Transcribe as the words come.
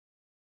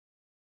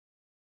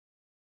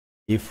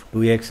if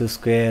 2x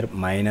square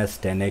minus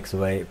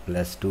 10xy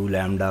plus 2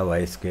 lambda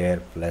y square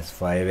plus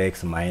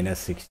 5x minus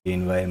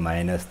 16y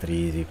minus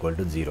 3 is equal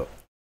to 0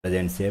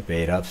 presents a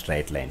pair of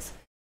straight lines,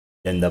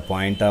 then the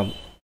point of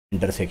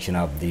intersection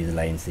of these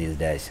lines is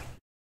dash.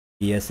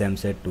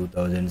 Eamcet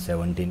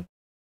 2017.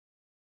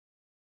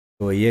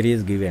 So here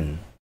is given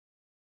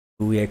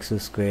 2x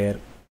square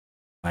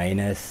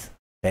minus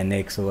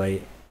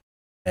 10xy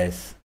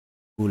plus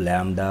 2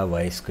 lambda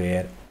y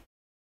square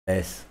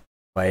plus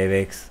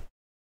 5x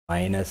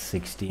minus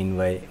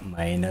 16y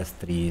minus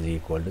 3 is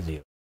equal to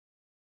 0.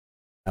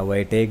 Now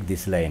I take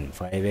this line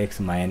 5x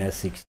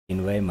minus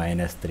 16y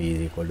minus 3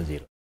 is equal to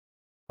 0.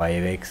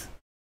 5x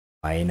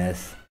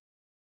minus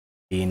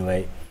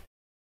 16y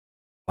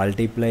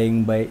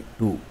multiplying by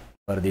 2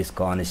 for this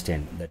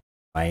constant, that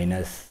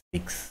minus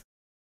 6.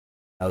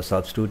 Now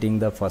substituting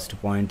the first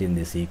point in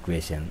this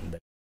equation, the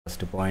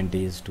first point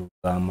is 2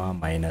 comma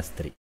minus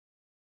 3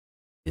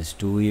 is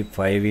 2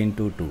 5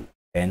 into 2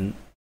 10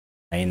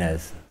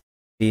 minus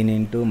 15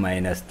 into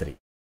minus 3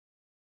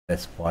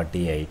 plus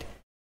 48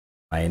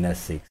 minus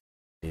 6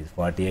 is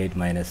 48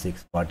 minus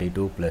 6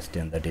 42 plus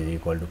 10, that is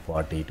equal to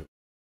 42,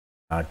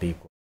 not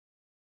equal.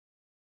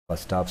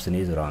 First option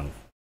is wrong.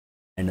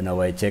 And now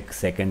I check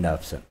second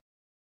option,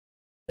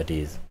 that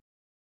is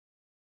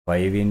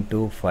 5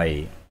 into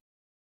 5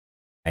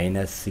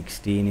 minus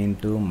 16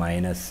 into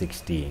minus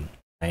 16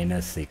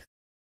 minus 6,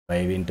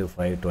 5 into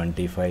 5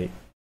 25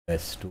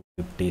 plus 2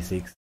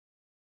 56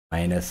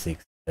 minus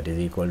 6, that is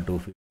equal to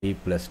 50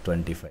 plus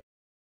 25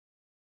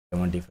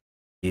 75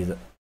 is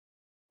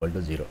equal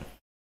to 0.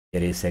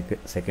 Here is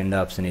second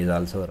option is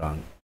also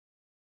wrong.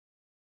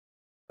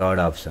 Third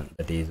option,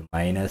 that is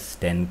minus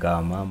 10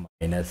 comma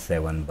minus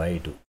 7 by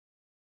 2,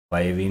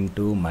 5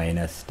 into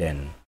minus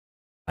 10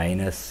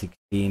 minus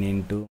 16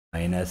 into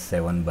minus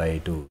 7 by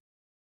 2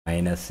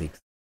 minus 6,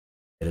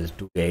 there is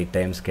 2 8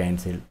 times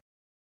cancelled,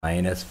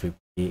 minus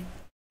 50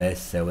 plus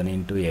 7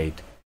 into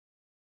 8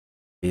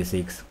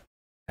 56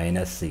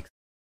 minus 6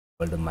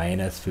 equal to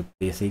minus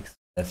 56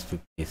 plus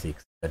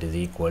 56, that is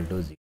equal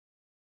to 0.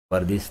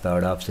 For this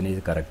third option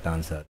is correct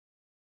answer.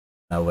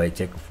 Now I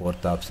check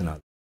fourth option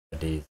also,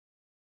 that is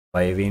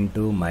 5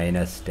 into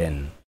minus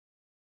 10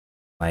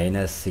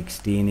 minus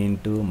 16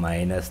 into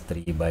minus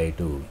 3 by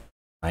 2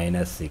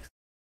 minus 6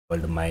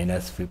 equal to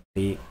minus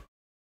 50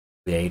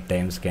 8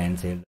 times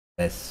cancelled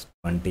plus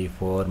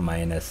 24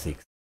 minus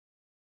 6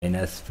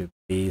 minus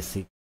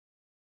 56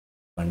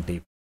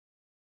 20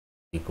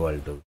 equal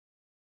to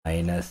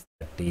minus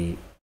 30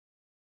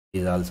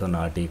 is also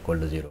not equal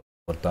to 0.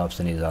 Fourth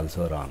option is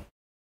also wrong.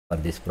 For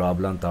this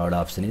problem, third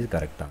option is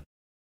correct answer.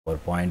 For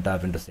point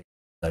of intersection,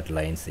 that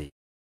line C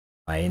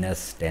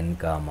minus 10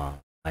 comma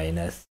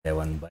minus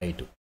 7 by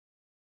 2.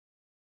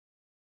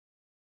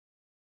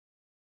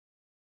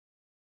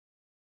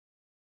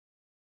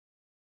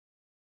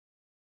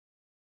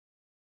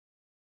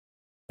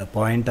 The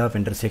point of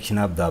intersection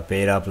of the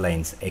pair of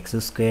lines x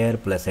square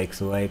plus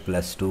xy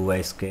plus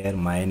 2y square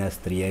minus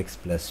 3x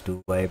plus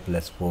 2y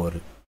plus 4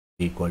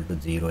 equal to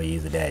 0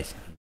 is dash.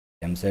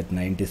 Eamcet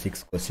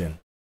 96 question.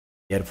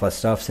 Here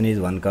first option is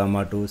 1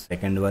 comma 2,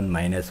 second one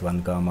minus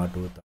 1 comma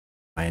 2,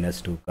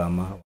 minus 2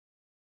 comma,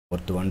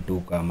 fourth one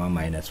 2 comma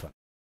minus 1.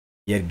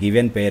 Here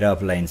given pair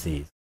of lines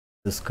is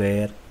x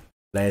square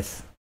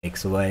plus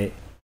xy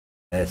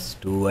plus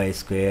 2y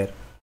square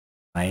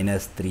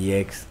minus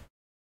 3x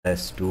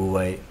plus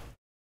 2y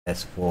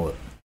plus 4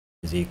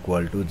 is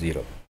equal to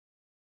 0.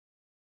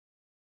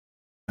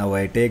 Now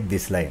I take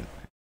this line.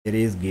 Here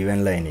is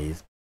given line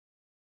is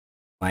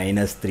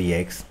minus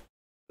 3x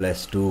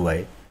plus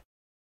 2y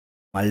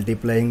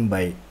multiplying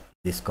by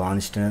this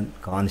constant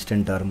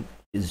term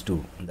is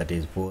 2, that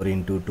is 4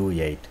 into 2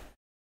 8.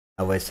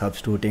 Now I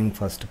substituting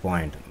first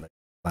point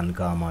 1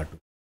 comma 2.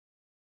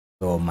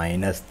 So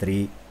minus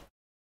 3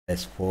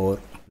 plus 4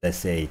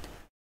 plus 8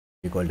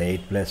 equal to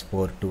 8 plus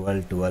 4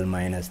 12, 12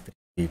 minus 3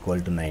 equal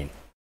to 9.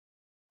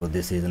 So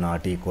this is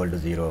not equal to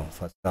 0.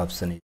 First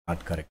option is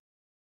not correct.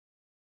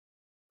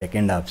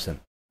 Second option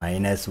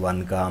minus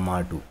 1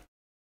 comma 2.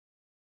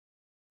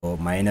 So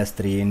minus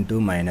 3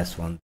 into minus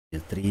 1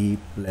 is 3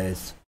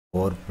 plus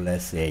 4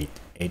 plus 8.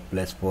 8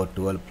 plus 4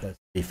 12 plus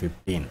 3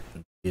 15.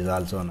 This is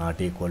also not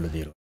equal to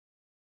 0.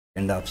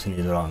 Second option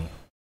is wrong.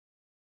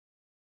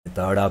 The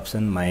third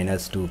option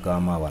minus 2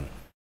 comma 1.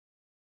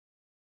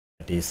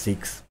 That is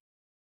 6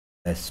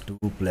 plus 2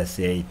 plus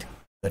 8,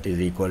 that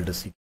is equal to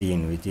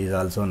 16, which is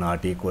also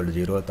not equal to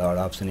 0. Third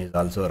option is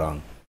also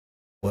wrong.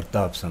 Fourth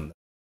option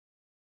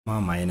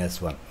minus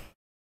 1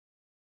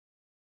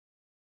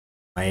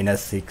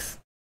 minus 6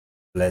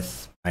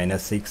 plus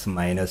minus 6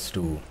 minus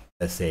 2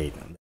 plus 8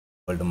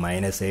 equal to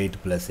minus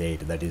 8 plus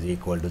 8, that is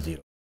equal to 0.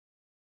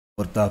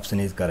 Fourth option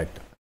is correct.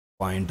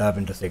 Point of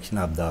intersection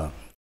of the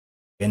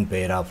given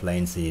pair of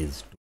lines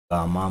is 2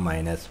 comma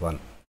minus 1.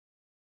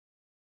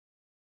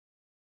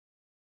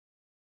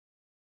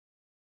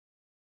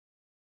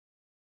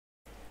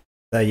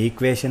 The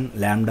equation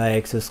lambda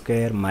x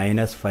square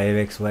minus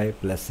 5xy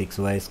plus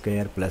 6y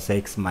square plus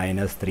x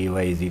minus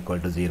 3y is equal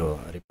to 0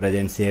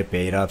 represents a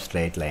pair of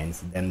straight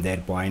lines. Then their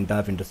point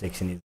of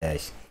intersection is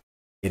dash.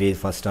 Here is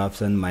first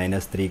option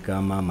minus 3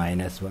 comma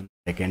minus 1,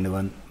 second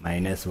one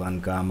minus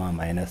 1 comma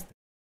minus 3,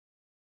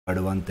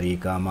 third one 3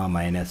 comma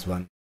minus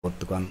 1,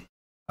 fourth one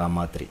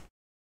comma 3.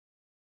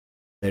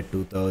 The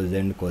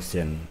 2000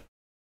 question.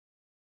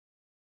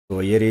 So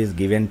here is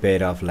given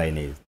pair of line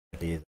is,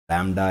 that is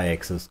lambda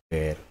x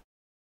square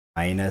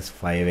minus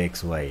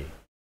 5xy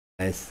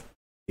plus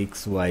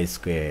 6y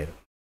square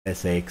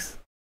plus x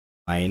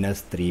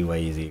minus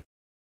 3y is equal.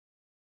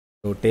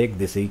 So take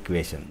this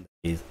equation,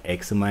 that is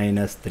x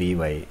minus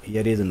 3y.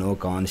 Here is no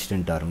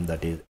constant term,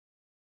 that is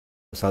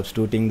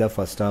substituting the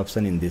first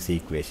option in this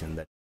equation,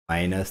 that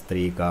minus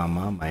 3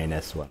 comma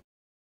minus 1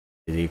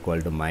 is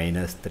equal to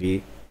minus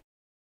 3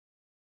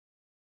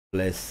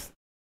 plus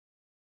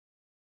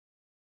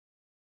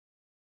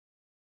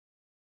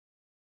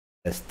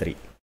 3,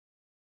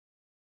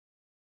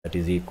 that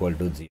is equal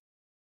to 0.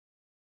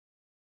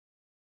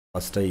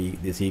 First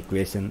this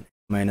equation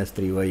minus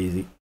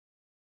 3y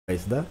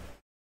is the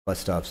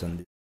first option,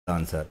 this is the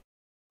answer.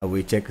 Now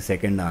we check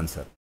second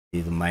answer,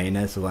 is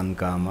minus 1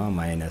 comma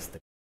minus 3.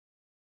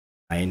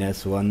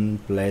 Minus 1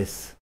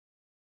 plus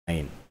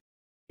 9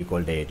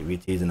 equal to 8,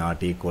 which is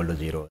not equal to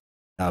 0.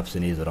 The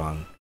option is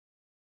wrong.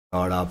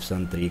 Third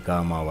option 3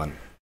 comma 1.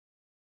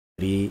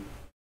 3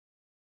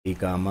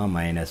 comma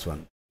minus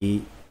 1.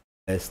 3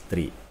 plus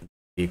 3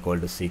 equal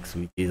to 6,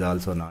 which is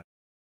also not.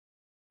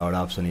 Third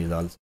option is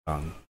also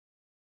wrong.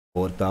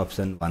 Fourth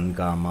option 1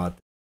 comma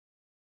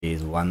 3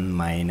 is 1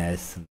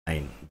 minus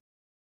 9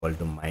 equal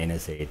to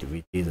minus 8,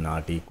 which is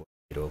not equal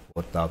to 0.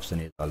 Fourth option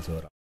is also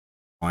wrong.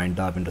 Point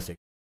of intersection,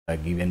 a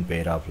given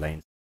pair of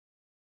lines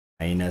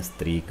minus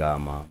 3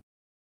 comma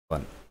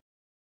 1.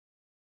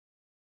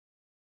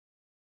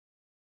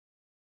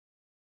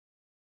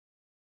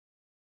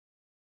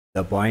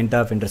 The point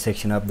of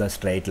intersection of the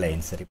straight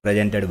lines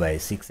represented by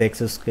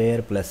 6x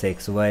square plus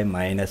xy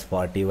minus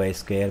 40y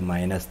square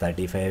minus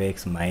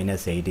 35x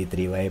minus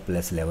 83y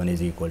plus 11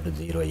 is equal to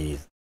 0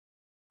 is.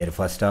 Their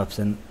first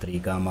option 3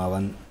 comma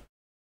 1,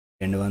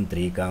 second one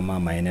 3 comma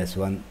minus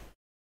 1,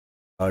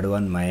 third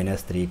one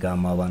minus 3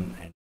 comma 1,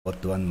 and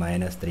fourth one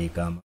minus 3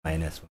 comma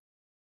minus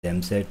 1.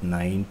 Eamcet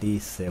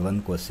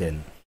 97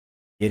 question.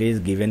 Here is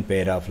given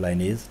pair of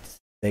line is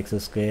x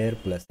square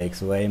plus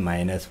xy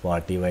minus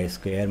 40y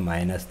square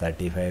minus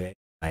 35x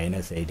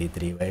minus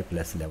 83y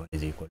plus 11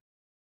 is equal.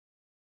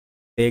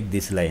 Take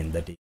this line,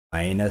 that is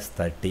minus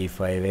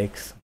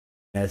 35x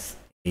minus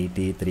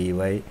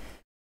 83y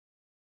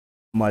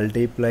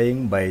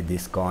multiplying by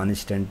this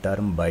constant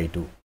term by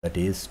 2, that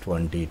is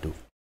 22.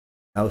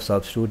 Now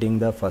substituting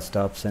the first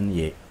option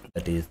A,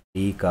 that is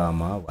 3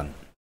 comma 1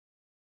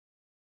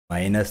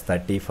 minus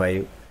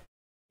 35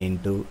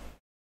 into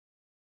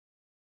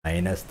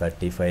minus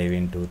 35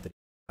 into 3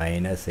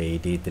 minus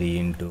 83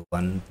 into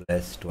 1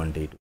 plus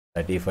 22.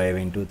 35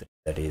 into 3,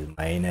 that is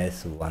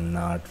minus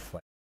 105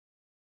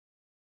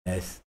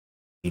 minus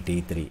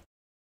 83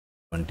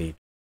 22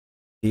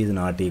 is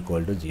not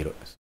equal to 0.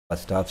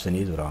 First option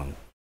is wrong.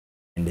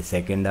 And the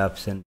second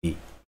option B,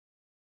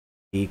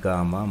 3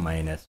 comma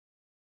minus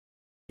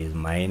is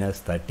minus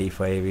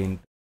 35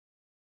 into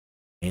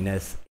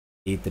minus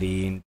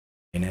 83 into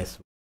minus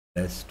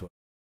plus 20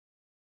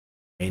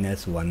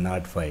 minus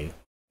 105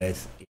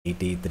 plus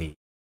 83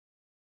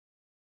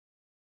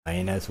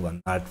 minus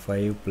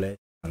 105 plus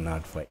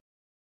 105,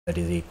 that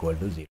is equal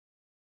to 0.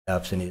 The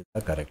option is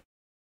the correct.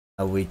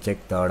 Now we check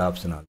third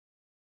option also.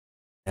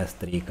 Minus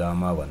 3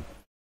 comma 1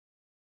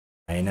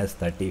 minus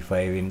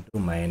 35 into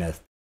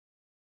minus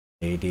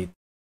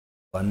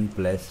 81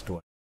 plus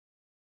 20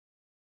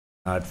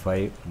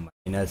 105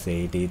 minus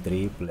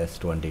 83 plus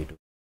 22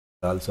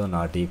 also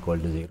not equal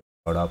to 0.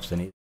 Third option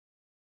is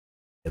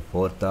the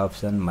fourth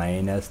option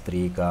minus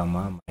 3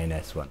 comma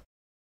minus 1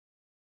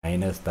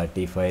 minus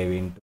 35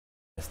 into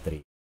minus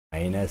 3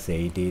 minus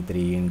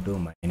 83 into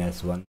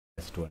minus 1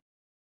 plus 20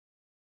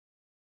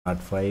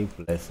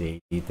 5 plus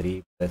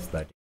 83 plus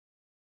 30,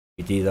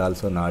 which is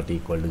also not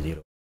equal to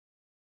 0.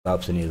 The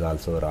option is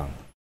also wrong.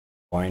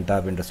 Point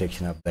of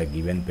intersection of the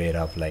given pair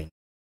of line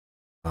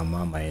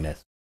comma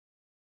minus.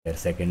 Their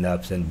second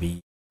option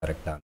B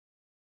correct answer.